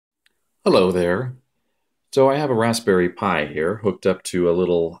Hello there. So I have a Raspberry Pi here hooked up to a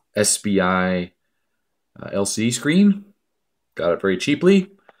little SPI LCD screen. Got it very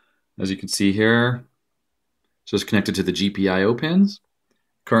cheaply. As you can see here, it's just connected to the GPIO pins.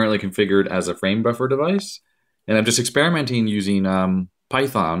 Currently configured as a frame buffer device. And I'm just experimenting using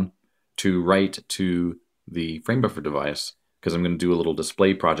Python to write to the frame buffer device because I'm going to do a little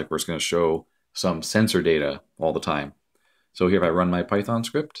display project where it's going to show some sensor data all the time. So here if I run my Python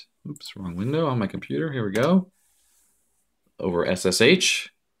script, oops, wrong window on my computer, here we go, over SSH.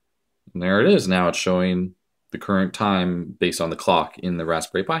 And there it is. Now it's showing the current time based on the clock in the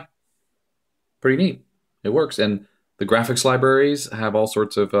Raspberry Pi. Pretty neat. It works. And the graphics libraries have all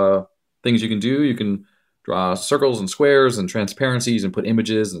sorts of things you can do. You can draw circles and squares and transparencies and put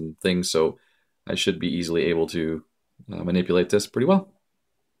images and things. So I should be easily able to manipulate this pretty well.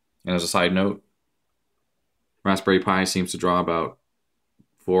 And as a side note, Raspberry Pi seems to draw about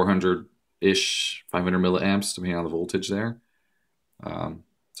 400-ish, 500 milliamps, depending on the voltage there.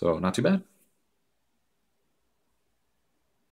 So not too bad.